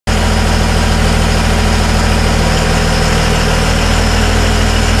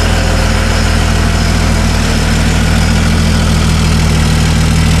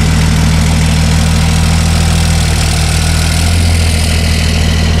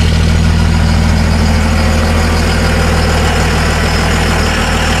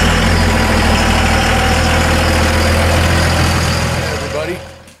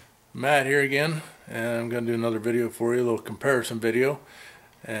Pat here again, and I'm going to do another video for you, a little comparison video.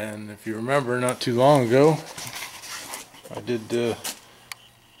 And if you remember, not too long ago I did the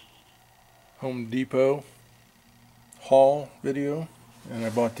Home Depot haul video, and I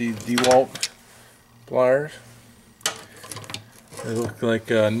bought these DeWalt pliers. They look like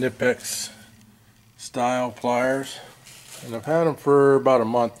Knipex style pliers, and I've had them for about a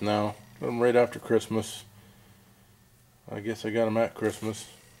month now. Got them right after Christmas. I guess I got them at Christmas,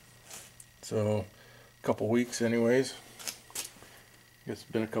 so a couple weeks anyways. I guess it's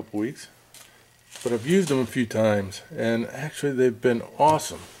been a couple weeks, but I've used them a few times, and actually they've been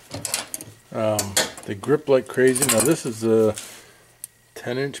awesome. They grip like crazy. Now this is a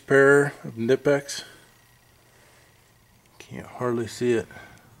 10-inch pair of Knipex. Can't hardly see it.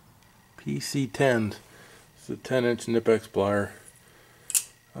 PC10s. It's a 10-inch Knipex plier,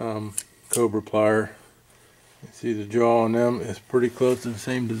 Cobra plier. You see the jaw on them is pretty close to the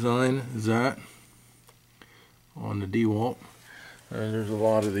same design as that on the DeWalt. There's a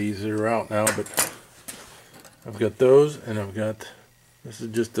lot of these that are out now, but I've got those, and I've got, this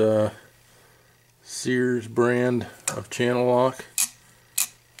is just a Sears brand of channel lock,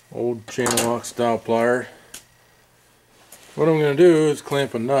 old channel lock style plier. What I'm going to do is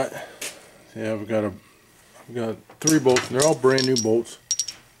clamp a nut. See, I've got 3 bolts, and they're all brand new bolts.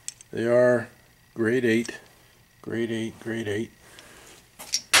 They are grade 8.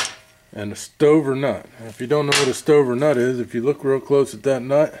 And a Stover nut. And if you don't know what a Stover nut is, if you look real close at that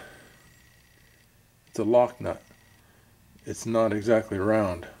nut, it's a lock nut. It's not exactly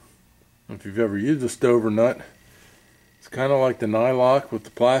round. If you've ever used a Stover nut, it's kind of like the nylock with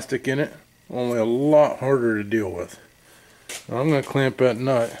the plastic in it, only a lot harder to deal with. Now I'm going to clamp that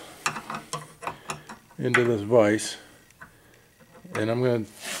nut into this vise, and I'm going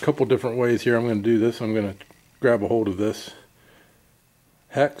to, a couple different ways here I'm going to do this. I'm going to grab a hold of this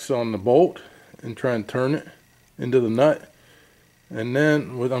hex on the bolt and try and turn it into the nut, and then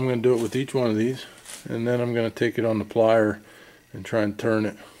I'm going to do it with each one of these, and then I'm going to take it on the plier and try and turn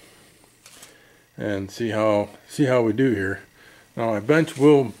it and see how we do here. Now my bench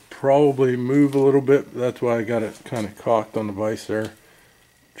will probably move a little bit. That's why I got it kind of cocked on the vise there,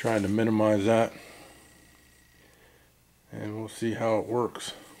 trying to minimize that, and we'll see how it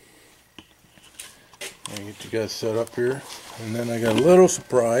works. I'll get you guys set up here, and then I got a little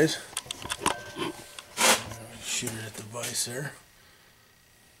surprise. Shoot it at the vise there.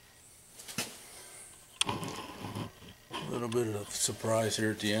 A little bit of a surprise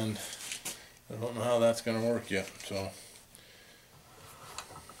here at the end. I don't know how that's going to work yet, so.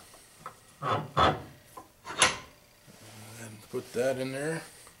 And put that in there,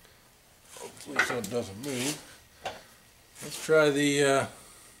 hopefully so it doesn't move. Let's try the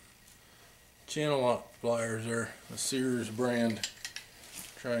channel lock pliers there, the Sears brand.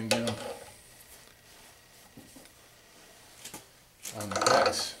 Try and get them on the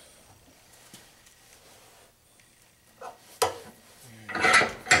hex. A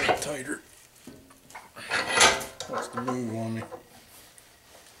little tighter. Wants to move on me.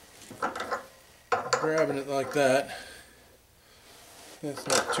 Grabbing it like that, that's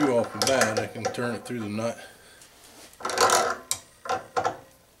not too awful bad. I can turn it through the nut.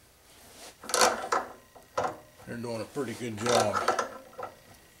 They're doing a pretty good job.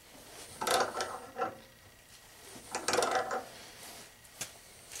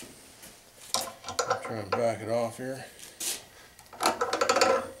 I'll try and back it off here.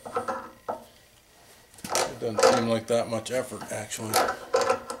 It doesn't seem like that much effort, actually.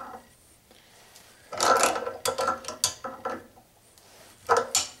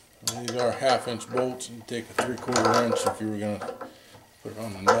 These are 1/2-inch bolts. You take a 3/4 inch if you were going to put it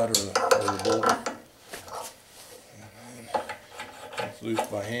on the nut or the bolt. It's loose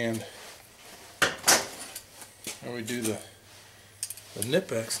by hand. And we do the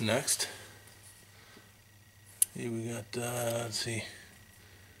Knipex next. Here we got, let's see,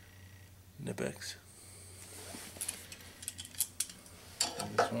 Knipex.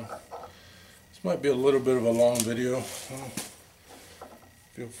 This one. This might be a little bit of a long video, so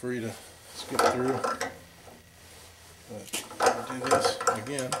feel free to skip through. But I'll do this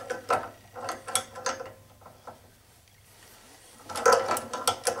again.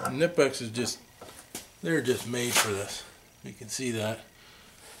 Knipex is just, they're just made for this. You can see that.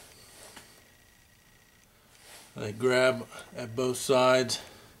 They grab at both sides,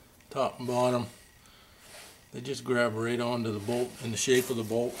 top and bottom. They just grab right onto the bolt in the shape of the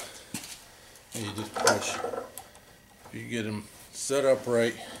bolt, and you just push. If you get them set up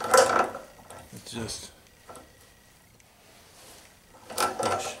right, it's just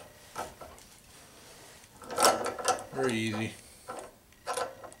push. Very easy.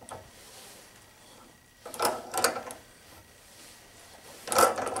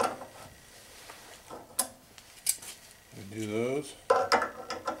 do those.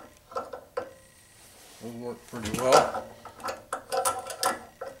 Those work pretty well.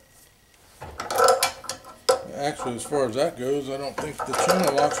 Actually, as far as that goes, I don't think the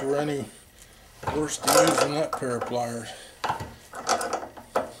channel locks were any worse to use than that pair of pliers.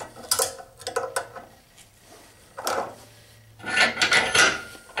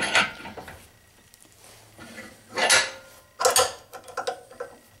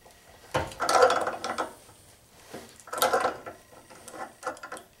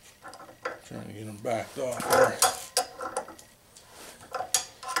 Trying to get them backed off there.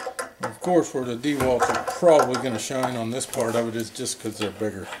 Of course, where the D-walls are probably going to shine on this part of it is just because they're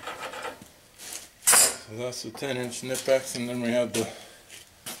bigger. So that's the 10-inch Knipex, and then we have the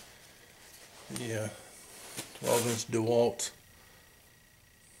 12-inch DeWalt.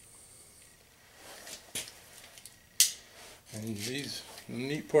 And these, the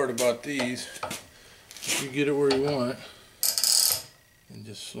neat part about these, if you get it where you want it, and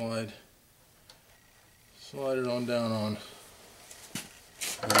just slide it on down on,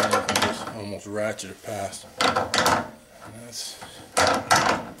 and then you can just almost ratchet it past. And that's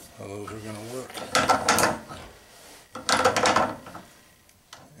how those are going to work.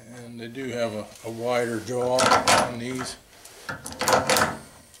 And they do have a wider jaw on these.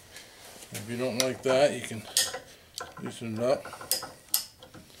 If you don't like that, you can loosen it up.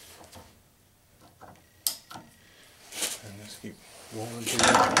 And just keep going until you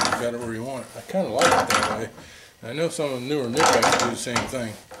got it where you want it. I kind of like it that way. I know some of the newer Knipex do the same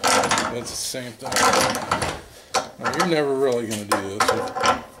thing. That's the same thing. Now, you're never really going to do this.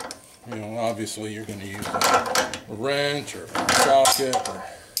 You know, obviously you're going to use a wrench or a socket.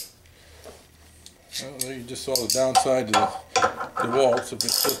 Well, you just saw the downside to the walls if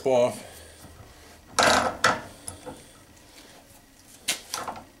it slip off.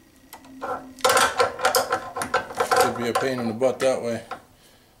 Could be a pain in the butt that way.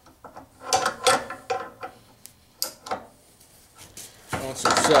 Once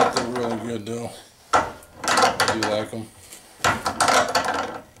they're set, they're really good though. I do like them.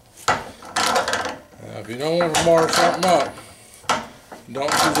 Now, if you don't want to mar something up, don't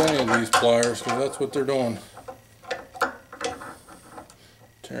use any of these pliers, because that's what they're doing.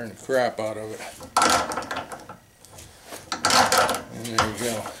 Tearing the crap out of it. And there you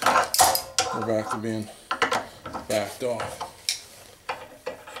go. We're back to being backed off.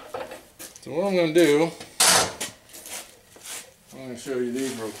 So what I'm going to do, I'm going to show you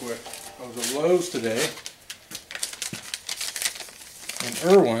these real quick. I was at Lowe's today, and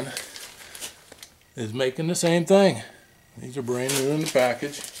Irwin is making the same thing. These are brand new in the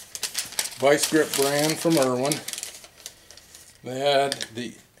package. Vice Grip brand from Irwin. They had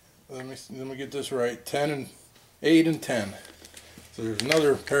the, let me get this right, 8 and 10. So there's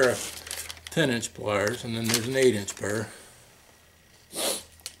another pair of 10-inch pliers, and then there's an 8-inch pair.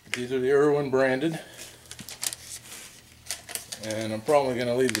 These are the Irwin branded. And I'm probably going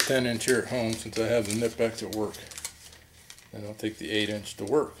to leave the 10-inch here at home since I have the Knipex at work. And I'll take the 8-inch to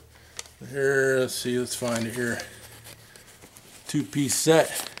work. Here, let's see, let's find it here. 2-piece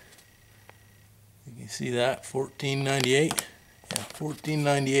set. You can see that, $14.98. Yeah,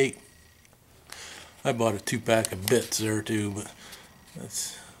 $14.98. I bought a 2-pack of bits there too, but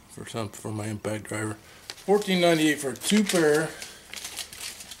that's for my impact driver. $14.98 for 2 pair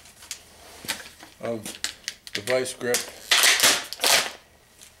of the Vice Grip.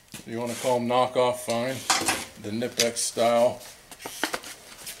 You want to call them knockoff, fine. The Knipex style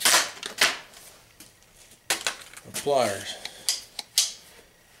of pliers.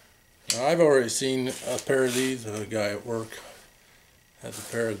 Now, I've already seen a pair of these. A guy at work has a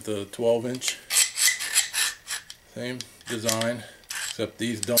pair of the 12-inch. Same design, except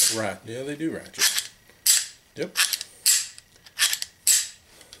these don't ratchet. Yeah, they do ratchet. Yep.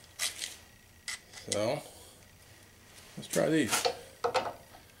 So, let's try these.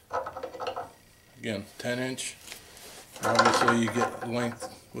 Again, 10-inch. Obviously, you get length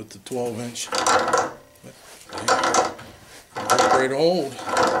with the 12-inch. But they're great to hold.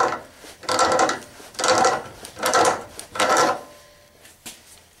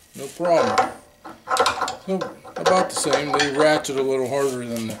 No problem. So, about the same. They ratchet a little harder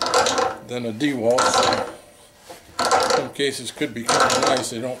than a DeWalt. So in some cases, could be kind of nice.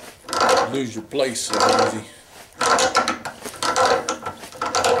 They don't lose your place so easy.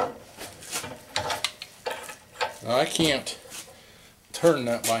 Now, I can't turn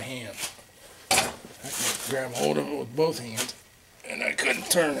that by hand. I can grab hold of it with both hands, and I couldn't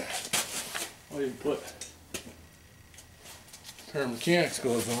turn it. Well, you put a pair of mechanics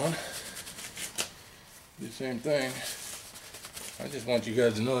gloves on. Do the same thing. I just want you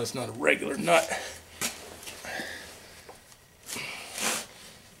guys to know it's not a regular nut.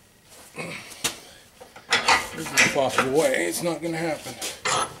 possible way. It's not going to happen.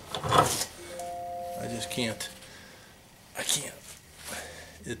 I just can't. I can't.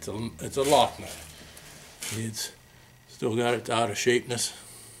 It's a lock nut. It's still got its out of shapeness.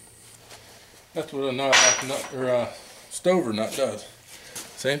 That's what a nut or a stover nut does.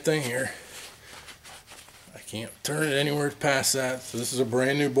 Same thing here. I can't turn it anywhere past that. So this is a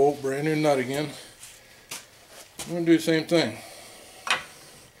brand new bolt, brand new nut again. I'm going to do the same thing.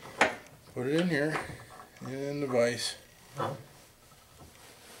 Put it in here, in the vise. We're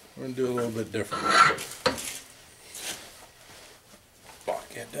going to do a little bit different.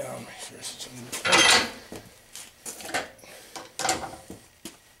 Lock it down, make sure it's in the place.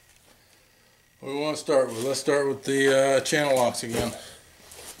 What we want to start with, let's start with the channel locks again.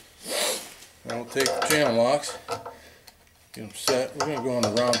 Now we'll take the channel locks, get them set. We're going to go on the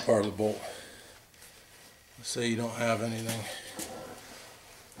round part of the bolt. Let's say you don't have anything.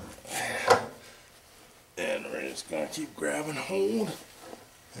 And we're just going to keep grabbing hold.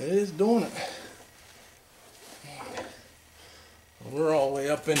 It is doing it. We're all the way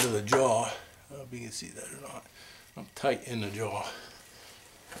up into the jaw. I don't know if you can see that or not. I'm tight in the jaw.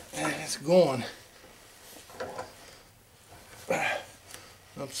 And it's going.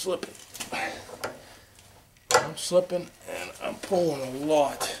 I'm slipping. I'm slipping and I'm pulling a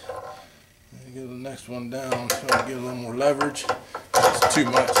lot. Get the next one down so I get a little more leverage. It's too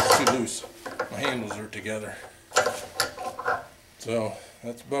much, it's too loose. My handles are together. So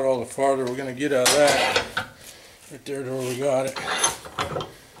that's about all the farther we're going to get out of that. Right there to where we got it.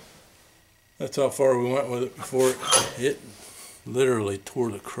 That's how far we went with it before it literally tore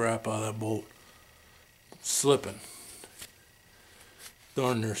the crap out of that bolt. Slipping.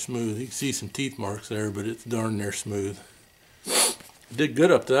 Darn near smooth. You can see some teeth marks there, but it's darn near smooth. Did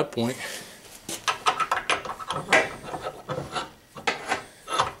good up to that point.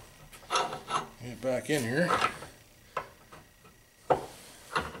 Get back in here.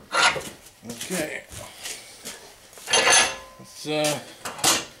 Okay.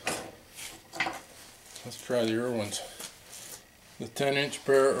 Let's try the Irwins. The 10-inch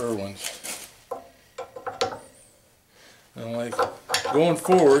pair of Irwins. And like going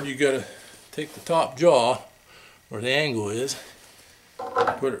forward, you gotta take the top jaw where the angle is,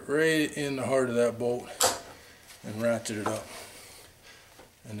 put it right in the heart of that bolt and ratchet it up.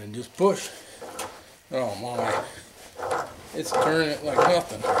 And then just push. Oh my. It's turning it like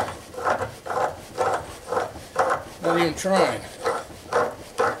nothing. Not even trying.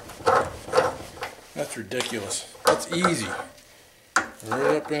 That's ridiculous. That's easy.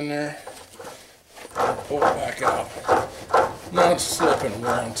 Right up in there. And pull it back out. Not slipping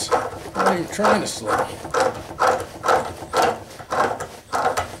once. Not even trying to slip.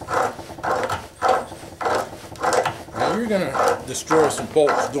 Now you're going to destroy some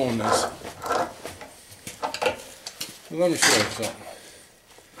bolts doing this. So let me show you something.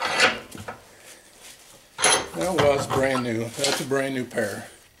 That was brand new. That's a brand new pair.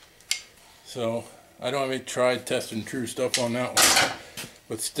 So I don't have any tried, tested, and true stuff on that one.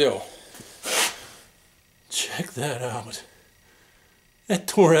 But still, check that out. That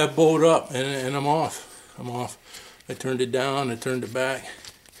tore that bolt up, and I'm off. I'm off. I turned it down, I turned it back,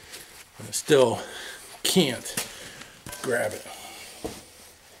 and I still can't grab it.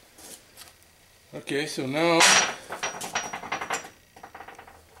 Okay, so now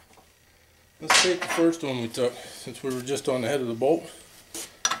let's take the first one we took, since we were just on the head of the bolt.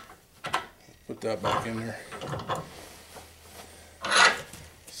 Put that back in there.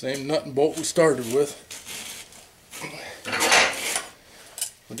 Same nut and bolt we started with.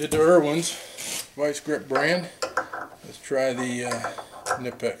 We did the Irwins Vice Grip brand. Let's try the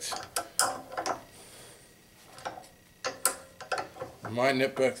Nipex. My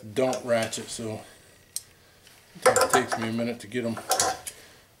Nipex don't ratchet, so it takes me a minute to get them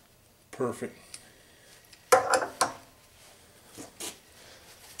perfect.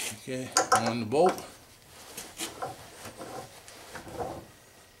 Okay, on the bolt.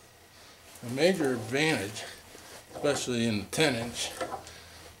 A major advantage, especially in the 10-inch,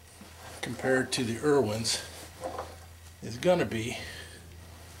 compared to the Irwins, is going to be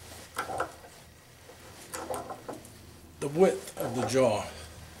the width of the jaw.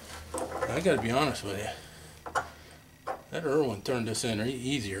 I got to be honest with you, that Irwin turned this in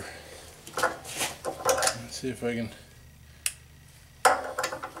easier. Let's see if I can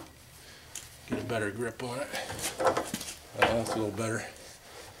get a better grip on it. That's a little better.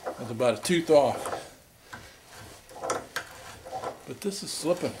 That's about a tooth off. But this is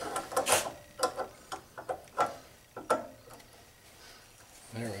slipping.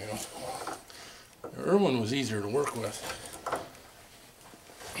 There we go. The Irwin was easier to work with.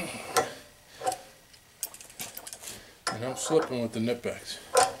 and I'm slipping with the Knipex.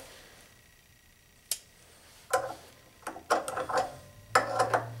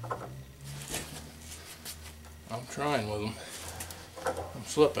 I'm trying with them. I'm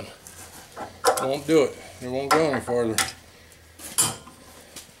slipping. Won't do it. It won't go any farther.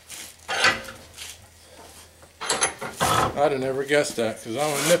 I'd have never guessed that because I'm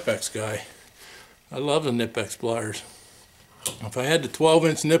a Knipex guy. I love the Knipex pliers. If I had the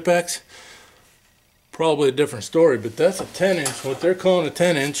 12-inch Knipex, probably a different story, but that's a 10-inch, what they're calling a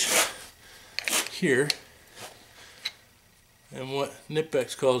 10-inch here, and what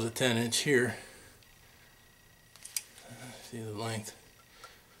Knipex calls a 10-inch here. See the length.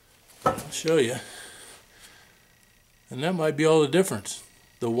 I'll show you. And that might be all the difference.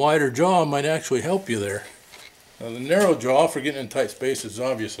 The wider jaw might actually help you there. Now the narrow jaw for getting in tight spaces is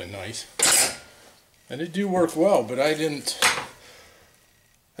obviously nice. And it do work well, but I didn't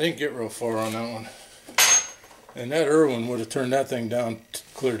get real far on that one. And that Irwin would have turned that thing down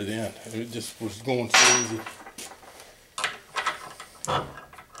clear to the end. It just was going so easy.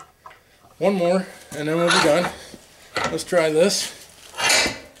 One more, and then we'll be done. Let's try this.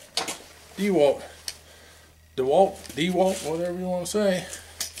 DeWalt, whatever you want to say.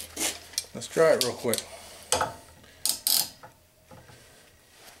 Let's try it real quick.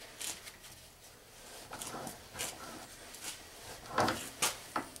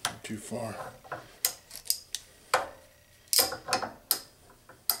 Too far.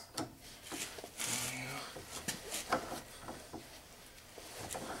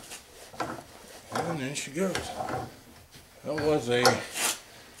 And then she goes. That was a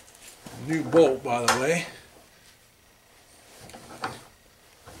new bolt, by the way.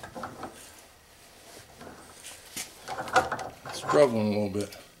 Struggling a little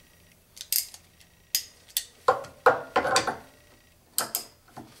bit.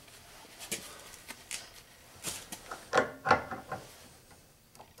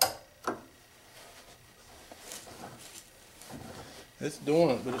 It's doing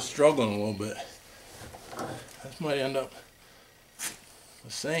it, but it's struggling a little bit. This might end up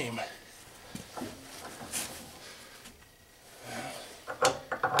the same.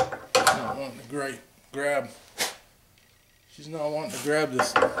 Not wanting to grab. She's not wanting to grab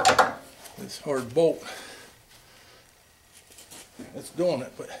this hard bolt. It's doing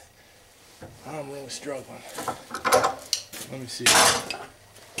it, but I'm really struggling. Let me see.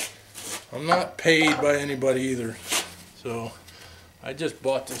 I'm not paid by anybody either, so I just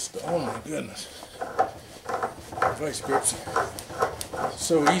bought this. Oh my goodness. Vice grips.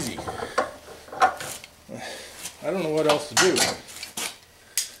 So easy. I don't know what else to do.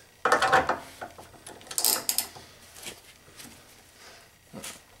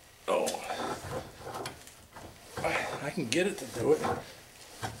 Oh. I can get it to do it,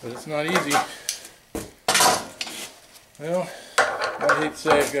 but it's not easy. Well, I hate to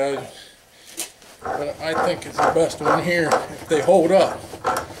say it, guys, but I think it's the best one here if they hold up.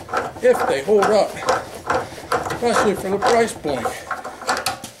 If they hold up. Especially for the price point.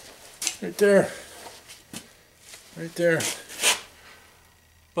 Right there. Right there.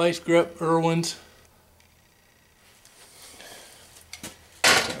 Vice grip Irwins.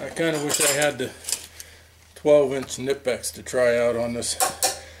 I kind of wish I had the 12-inch Knipex to try out on this.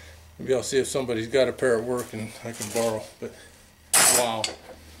 Maybe I'll see if somebody's got a pair at work and I can borrow. But wow.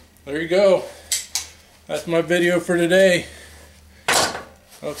 There you go. That's my video for today.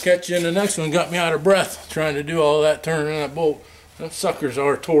 I'll catch you in the next one. Got me out of breath trying to do all that turning that bolt. Them suckers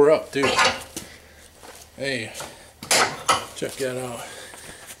are tore up too. Hey, check that out.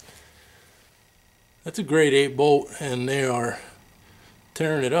 That's a grade 8 bolt and they are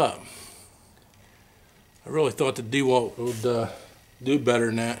tearing it up. I really thought the DeWalt would do better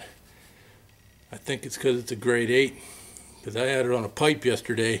than that. I think it's because it's a grade 8. Because I had it on a pipe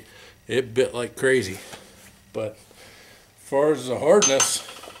yesterday. It bit like crazy. But as far as the hardness,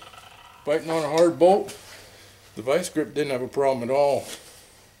 biting on a hard bolt, the vice grip didn't have a problem at all.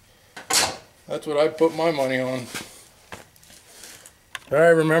 That's what I put my money on.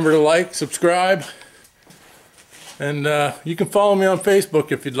 Alright, remember to like, subscribe, and you can follow me on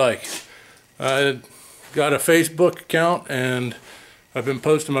Facebook if you'd like. I got a Facebook account and I've been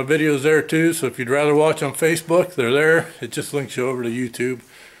posting my videos there too, so if you'd rather watch on Facebook, they're there. It just links you over to YouTube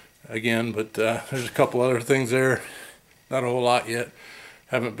again, but there's a couple other things there. Not a whole lot yet.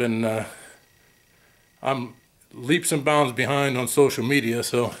 Haven't been, I'm leaps and bounds behind on social media,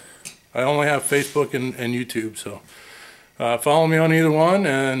 so I only have Facebook and YouTube, so follow me on either one,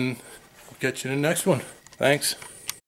 and I'll catch you in the next one. Thanks.